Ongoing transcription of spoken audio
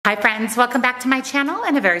Hi friends, welcome back to my channel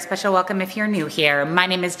and a very special welcome if you're new here. My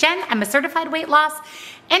name is Jen, I'm a certified weight loss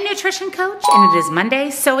and nutrition coach, and it is Monday,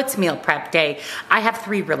 so it's meal prep day. I have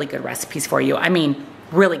 3 really good recipes for you.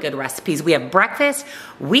 Really good recipes. We have breakfast,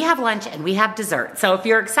 we have lunch, and we have dessert. So if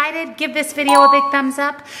you're excited, give this video a big thumbs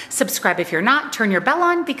up. Subscribe if you're not, turn your bell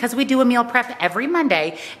on because we do a meal prep every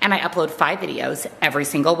Monday and I upload 5 videos every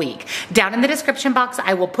single week. Down in the description box,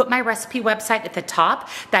 I will put my recipe website at the top.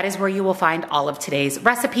 That is where you will find all of today's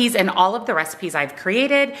recipes and all of the recipes I've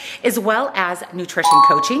created, as well as nutrition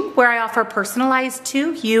coaching, where I offer personalized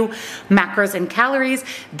to you macros and calories.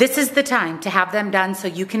 This is the time to have them done so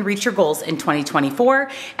you can reach your goals in 2024.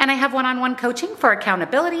 And I have one-on-one coaching for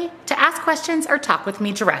accountability, to ask questions or talk with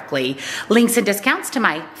me directly. Links and discounts to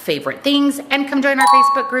my favorite things, and come join our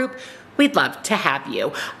Facebook group. We'd love to have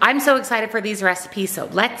you. I'm so excited for these recipes, so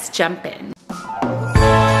let's jump in.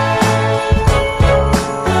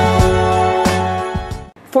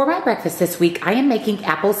 For my breakfast this week, I am making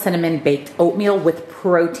apple cinnamon baked oatmeal with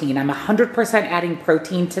protein. I'm 100% adding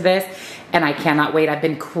protein to this, and I cannot wait. I've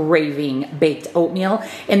been craving baked oatmeal,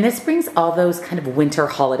 and this brings all those kind of winter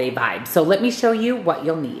holiday vibes. So let me show you what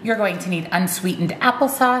you'll need. You're going to need unsweetened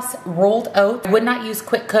applesauce, rolled oats. I would not use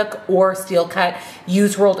quick cook or steel cut.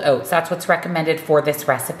 Use rolled oats. That's what's recommended for this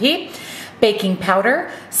recipe. Baking powder,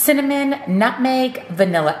 cinnamon, nutmeg,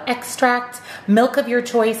 vanilla extract, milk of your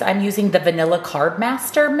choice. I'm using the Vanilla Carb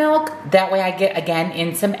Master milk. That way I get, again,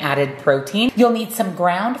 in some added protein. You'll need some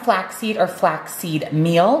ground flaxseed or flaxseed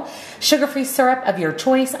meal, sugar-free syrup of your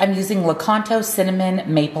choice. I'm using LAKANTO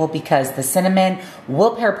cinnamon maple because the cinnamon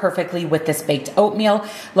will pair perfectly with this baked oatmeal.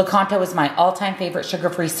 LAKANTO is my all-time favorite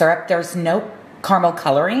sugar-free syrup. There's no caramel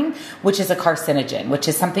coloring, which is a carcinogen, which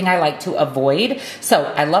is something I like to avoid. So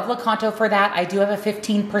I love LAKANTO for that. I do have a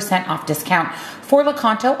 15% off discount for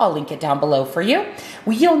LAKANTO. I'll link it down below for you.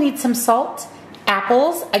 You'll need some salt,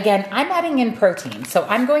 apples. Again, I'm adding in protein. So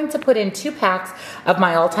I'm going to put in 2 packs of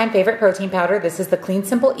my all-time favorite protein powder. This is the Clean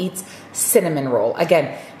Simple Eats cinnamon roll.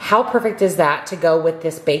 Again, how perfect is that to go with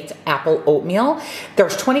this baked apple oatmeal?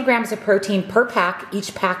 There's 20 grams of protein per pack.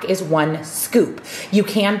 Each pack is 1 scoop. You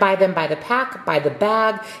can buy them by the pack, by the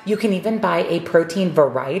bag. You can even buy a protein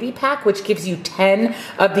variety pack, which gives you 10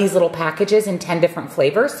 of these little packages in 10 different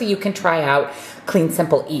flavors, so you can try out Clean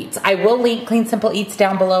Simple Eats. I will link Clean Simple Eats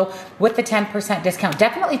down below with the 10% discount.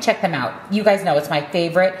 Definitely check them out. You guys know it's my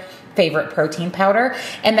favorite protein powder.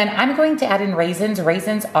 And then I'm going to add in raisins.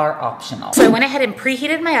 Raisins are optional. So I went ahead and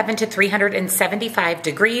preheated my oven to 375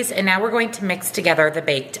 degrees, and now we're going to mix together the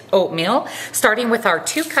baked oatmeal, starting with our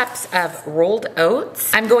 2 cups of rolled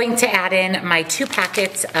oats. I'm going to add in my 2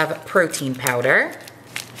 packets of protein powder,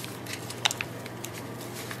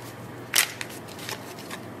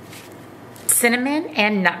 cinnamon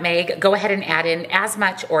and nutmeg. Go ahead and add in as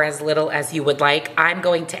much or as little as you would like. I'm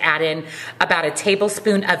going to add in about a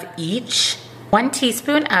tablespoon of each, 1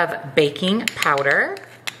 teaspoon of baking powder,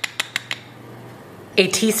 a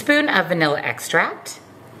teaspoon of vanilla extract,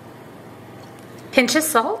 pinch of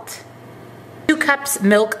salt, 2 cups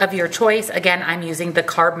milk of your choice. Again, I'm using the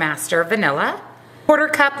Carb Master vanilla,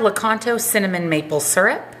 1/4 cup LAKANTO cinnamon maple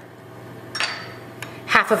syrup,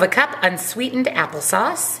 1/2 cup unsweetened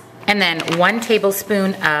applesauce, and then 1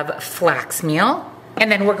 tablespoon of flax meal.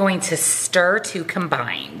 And then we're going to stir to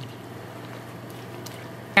combine.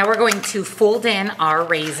 Now we're going to fold in our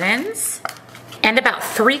raisins and about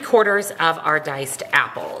 3/4 of our diced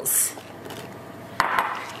apples.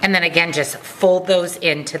 And then again, just fold those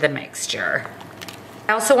into the mixture.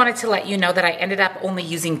 I also wanted to let you know that I ended up only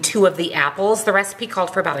using 2 of the apples. The recipe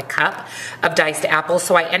called for about 1 cup of diced apples,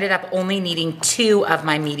 so I ended up only needing 2 of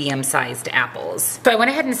my medium-sized apples. So I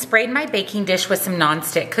went ahead and sprayed my baking dish with some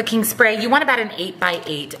nonstick cooking spray. You want about an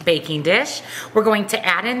 8x8 baking dish. We're going to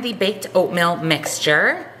add in the baked oatmeal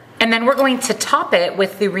mixture, and then we're going to top it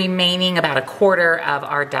with the remaining about 1/4 of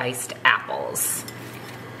our diced apples.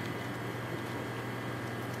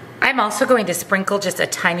 I'm also going to sprinkle just a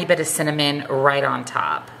tiny bit of cinnamon right on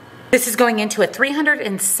top. This is going into a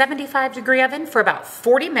 375 degree oven for about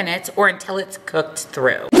 40 minutes or until it's cooked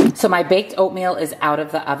through. So my baked oatmeal is out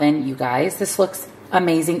of the oven, you guys. This looks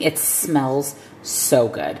amazing. It smells so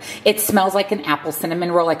good. It smells like an apple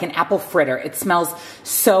cinnamon roll, like an apple fritter. It smells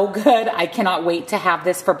so good. I cannot wait to have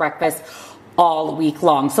this for breakfast all week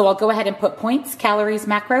long. So I'll go ahead and put points, calories,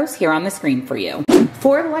 macros here on the screen for you.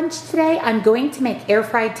 For lunch today, I'm going to make air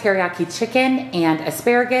fried teriyaki chicken and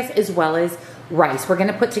asparagus, as well as rice. We're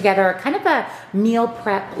gonna put together kind of a meal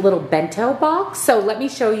prep little bento box. So let me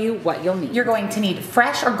show you what you'll need. You're going to need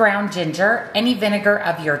fresh or ground ginger, any vinegar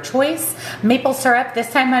of your choice, maple syrup.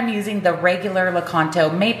 This time I'm using the regular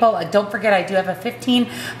LAKANTO maple. Don't forget I do have a 15%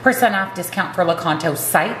 off discount for LAKANTO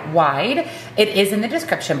site-wide. It is in the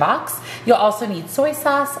description box. You'll also need soy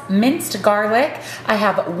sauce, minced garlic. I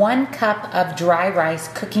have 1 cup of dry rice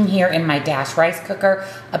cooking here in my Dash rice cooker.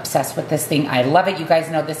 Obsessed with this thing. I love it. You guys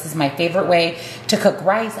know this is my favorite way to cook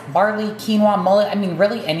rice, barley, quinoa, mullet. I mean,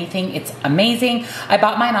 really anything. It's amazing. I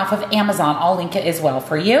bought mine off of Amazon. I'll link it as well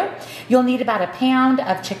for you. You'll need about 1 pound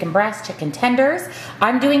of chicken breast, chicken tenders.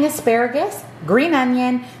 I'm doing asparagus, green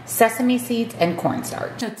onion, sesame seeds, and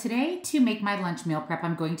cornstarch. So today, to make my lunch meal prep,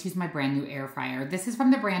 I'm going to use my brand new air fryer. This is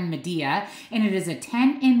from the brand Midea, and it is a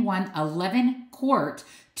 10-in-1, 11-quart,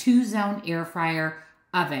 2-zone air fryer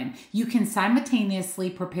oven. You can simultaneously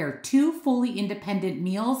prepare 2 fully independent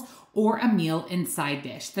meals or a meal in side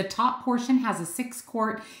dish. The top portion has a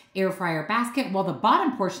 6-quart air fryer basket, while the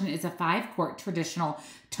bottom portion is a 5-quart traditional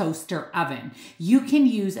toaster oven. You can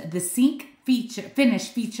use the sync finish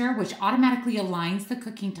feature, which automatically aligns the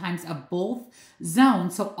cooking times of both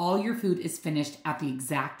zones, so all your food is finished at the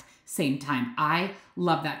exact same time. I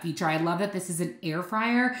love that feature. I love that this is an air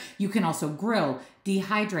fryer. You can also grill,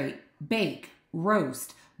 dehydrate, bake,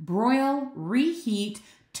 roast, broil, reheat,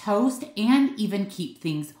 toast, and even keep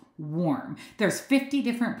things warm. There's 50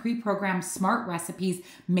 different pre-programmed smart recipes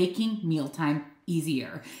making mealtime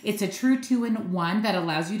easier. It's a true 2-in-1 that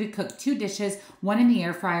allows you to cook 2 dishes, one in the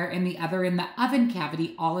air fryer and the other in the oven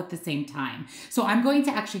cavity, all at the same time. So I'm going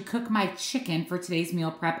to actually cook my chicken for today's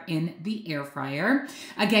meal prep in the air fryer.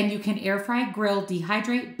 Again, you can air fry, grill,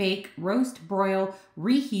 dehydrate, bake, roast, broil,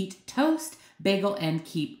 reheat, toast, bagel, and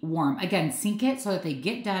keep warm. Again, sync it so that they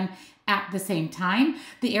get done at the same time.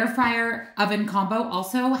 The air fryer oven combo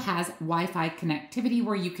also has Wi-Fi connectivity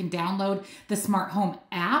where you can download the smart home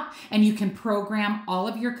app and you can program all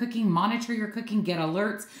of your cooking, monitor your cooking, get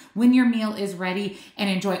alerts when your meal is ready, and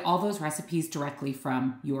enjoy all those recipes directly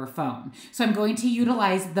from your phone. So I'm going to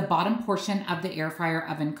utilize the bottom portion of the air fryer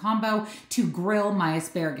oven combo to grill my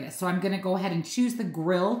asparagus. So I'm going to go ahead and choose the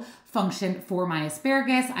grill function for my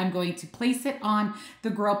asparagus. I'm going to place it on the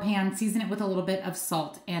grill pan, season it with a little bit of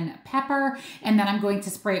salt and pepper, and then I'm going to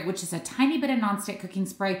spray it, which is a tiny bit of nonstick cooking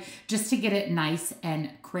spray, just to get it nice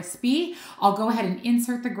and crispy. I'll go ahead and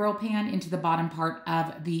insert the grill pan into the bottom part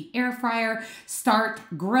of the air fryer, start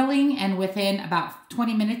grilling, and within about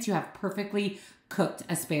 20 minutes, you have perfectly cooked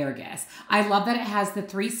asparagus. I love that it has the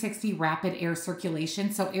 360 rapid air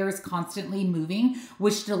circulation, so air is constantly moving,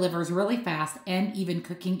 which delivers really fast and even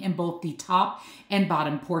cooking in both the top and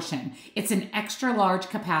bottom portion. It's an extra large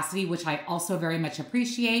capacity, which I also very much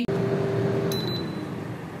appreciate.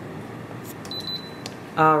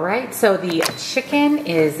 All right, so the chicken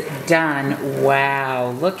is done.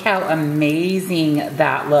 Wow, look how amazing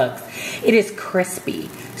that looks. It is crispy,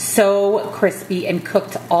 so crispy and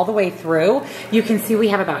cooked all the way through. You can see we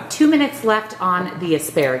have about 2 minutes left on the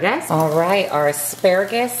asparagus. All right, our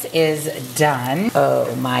asparagus is done.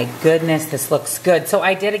 Oh my goodness, this looks good. So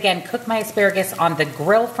I did, again, cook my asparagus on the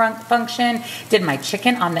grill function, did my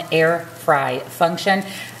chicken on the air fry function.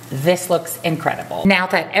 This looks incredible. Now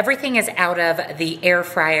that everything is out of the air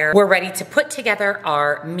fryer, we're ready to put together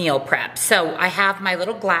our meal prep. So I have my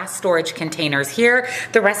little glass storage containers here.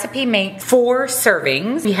 The recipe makes 4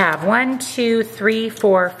 servings. We have 1, 2, 3,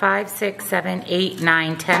 4, 5, 6, 7, 8,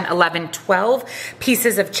 9, 10, 11, 12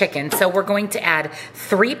 pieces of chicken. So we're going to add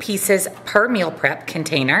 3 pieces per meal prep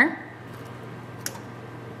container.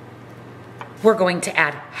 We're going to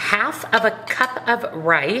add half of a cup of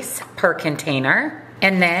rice per container.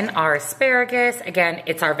 And then our asparagus, again,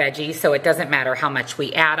 it's our veggie, so it doesn't matter how much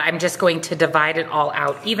we add. I'm just going to divide it all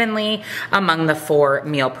out evenly among the 4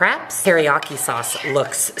 meal preps. Teriyaki sauce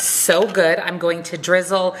looks so good. I'm going to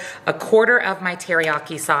drizzle 1/4 of my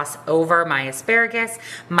teriyaki sauce over my asparagus,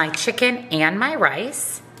 my chicken, and my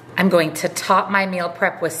rice. I'm going to top my meal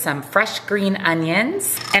prep with some fresh green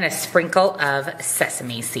onions and a sprinkle of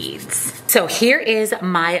sesame seeds. So here is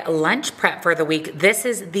my lunch prep for the week. This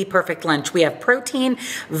is the perfect lunch. We have protein,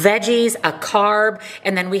 veggies, a carb,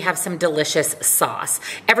 and then we have some delicious sauce.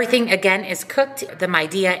 Everything, again, is cooked. The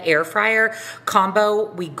Midea Air Fryer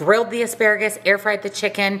combo. We grilled the asparagus, air fried the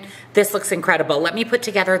chicken. This looks incredible. Let me put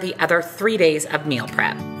together the other 3 days of meal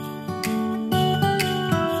prep.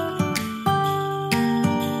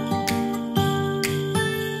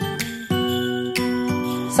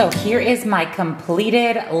 So here is my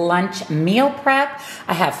completed lunch meal prep.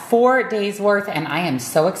 I have 4 days worth and I am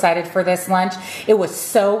so excited for this lunch. It was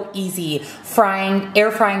so easy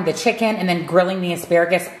air frying the chicken and then grilling the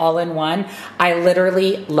asparagus all in one. I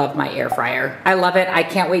literally love my air fryer. I love it. I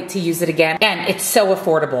can't wait to use it again. And it's so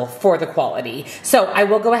affordable for the quality. So I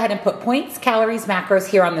will go ahead and put points, calories, macros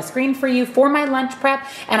here on the screen for you for my lunch prep.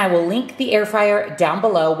 And I will link the air fryer down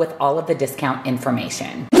below with all of the discount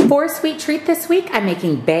information. For a sweet treat this week, I'm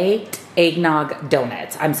making baked eggnog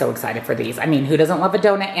donuts. I'm so excited for these. I mean, who doesn't love a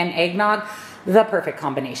donut and eggnog? The perfect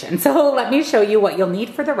combination. So let me show you what you'll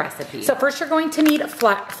need for the recipe. So first you're going to need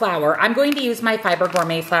flour. I'm going to use my Fiber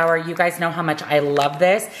Gourmet flour. You guys know how much I love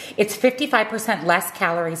this. It's 55% less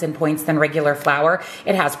calories and points than regular flour.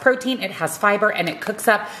 It has protein, it has fiber, and it cooks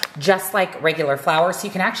up just like regular flour. So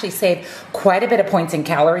you can actually save quite a bit of points and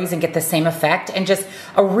calories and get the same effect, and just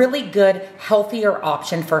a really good, healthier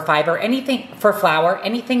option for fiber. For flour,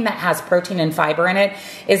 anything that has protein and fiber in it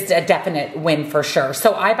is a definite win for sure.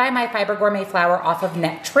 So I buy my Fiber Gourmet flour off of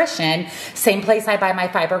Nutrition, same place I buy my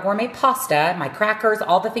Fiber Gourmet pasta, my crackers,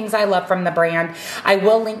 all the things I love from the brand. I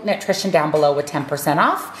will link Nutrition down below with 10%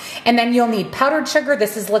 off. And then you'll need powdered sugar.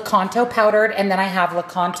 This is LAKANTO powdered, and then I have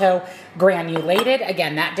LAKANTO granulated.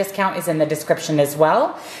 Again, that discount is in the description as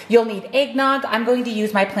well. You'll need eggnog. I'm going to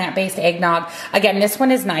use my plant-based eggnog. Again, this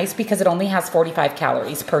one is nice because it only has 45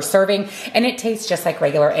 calories per serving, and it tastes just like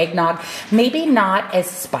regular eggnog. Maybe not as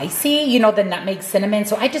spicy, you know, the nutmeg cinnamon,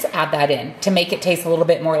 so I just add that in to make it taste a little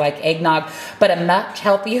bit more like eggnog, but a much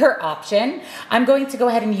healthier option. I'm going to go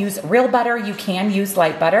ahead and use real butter. You can use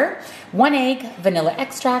light butter. 1 egg, vanilla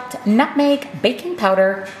extract, nutmeg, baking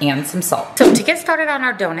powder, and some salt. So to get started on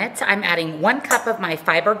our donuts, I'm adding 1 cup of my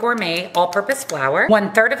Fiber Gourmet all-purpose flour,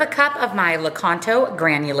 1/3 of a cup of my LAKANTO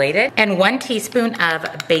granulated, and 1 teaspoon of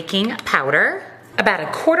baking powder, about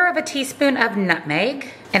 1/4 of a teaspoon of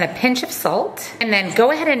nutmeg, and a pinch of salt. And then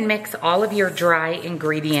go ahead and mix all of your dry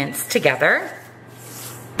ingredients together.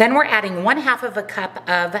 Then we're adding 1/2 of a cup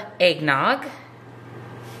of eggnog,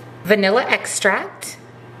 vanilla extract,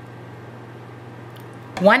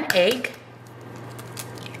 1 egg,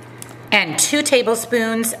 and 2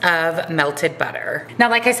 tablespoons of melted butter. Now,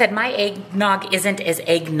 like I said, my eggnog isn't as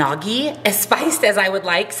eggnoggy, as spiced as I would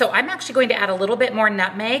like, so I'm actually going to add a little bit more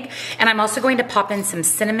nutmeg, and I'm also going to pop in some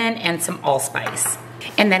cinnamon and some allspice.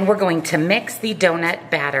 And then we're going to mix the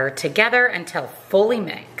donut batter together until fully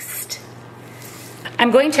mixed.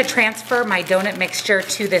 I'm going to transfer my donut mixture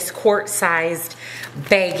to this quart-sized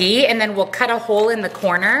baggie, and then we'll cut a hole in the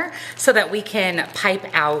corner so that we can pipe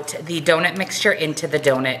out the donut mixture into the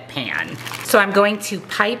donut pan. So I'm going to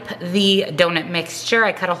pipe the donut mixture.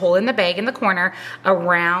 I cut a hole in the bag in the corner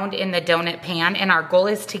around in the donut pan, and our goal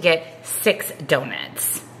is to get 6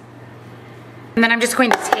 donuts. And then I'm just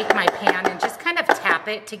going to take my pan and just kind of tap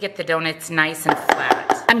it to get the donuts nice and flat.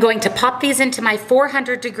 I'm going to pop these into my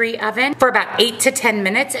 400-degree oven for about 8 to 10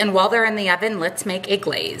 minutes, and while they're in the oven, let's make a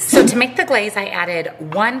glaze. So to make the glaze, I added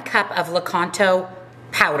 1 cup of LAKANTO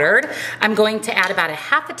powdered. I'm going to add about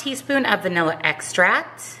 1/2 teaspoon of vanilla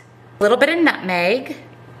extract, a little bit of nutmeg,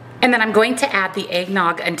 and then I'm going to add the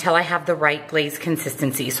eggnog until I have the right glaze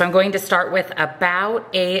consistency. So I'm going to start with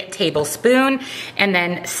about 1 tablespoon and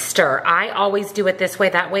then stir. I always do it this way.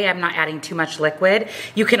 That way I'm not adding too much liquid.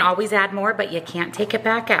 You can always add more, but you can't take it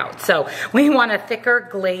back out. So we want a thicker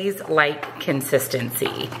glaze-like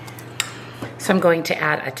consistency. So I'm going to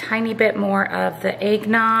add a tiny bit more of the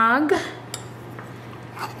eggnog.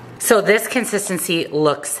 So this consistency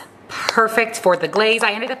looks perfect for the glaze.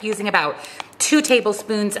 I ended up using about 2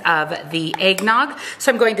 tablespoons of the eggnog.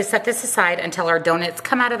 So I'm going to set this aside until our donuts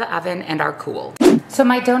come out of the oven and are cooled. So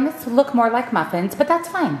my donuts look more like muffins, but that's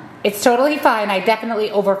fine. It's totally fine. I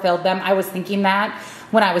definitely overfilled them. I was thinking that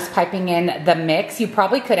when I was piping in the mix. You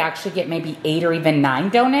probably could actually get maybe 8 or even 9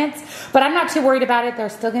 donuts, but I'm not too worried about it. They're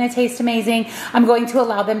still gonna taste amazing. I'm going to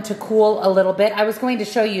allow them to cool a little bit. I was going to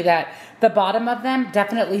show you that the bottom of them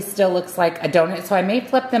definitely still looks like a donut, so I may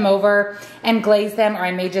flip them over and glaze them, or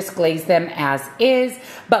I may just glaze them as is.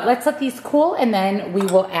 But let's let these cool, and then we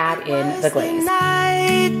will add in the glaze. The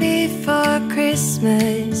night before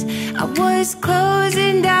Christmas, I was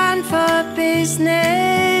closing down for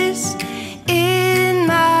business in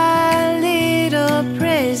my little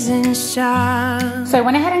prison shop. So I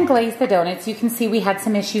went ahead and glazed the donuts. You can see we had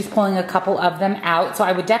some issues pulling a couple of them out, so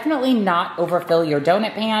I would definitely not overfill your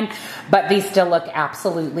donut pan, but these still look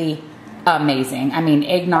absolutely amazing. I mean,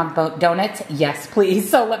 eggnog donuts, yes please.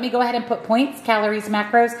 So let me go ahead and put points, calories,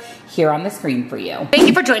 macros here on the screen for you. Thank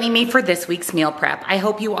you for joining me for this week's meal prep. I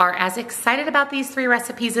hope you are as excited about these 3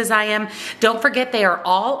 recipes as I am. Don't forget they are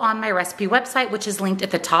all on my recipe website, which is linked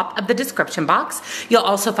at the top of the description box. You'll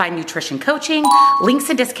also find nutrition coaching, links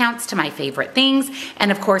and discounts to my favorite things,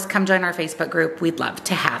 and of course, come join our Facebook group. We'd love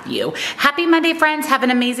to have you. Happy Monday, friends. Have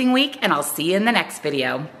an amazing week, and I'll see you in the next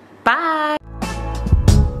video. Bye.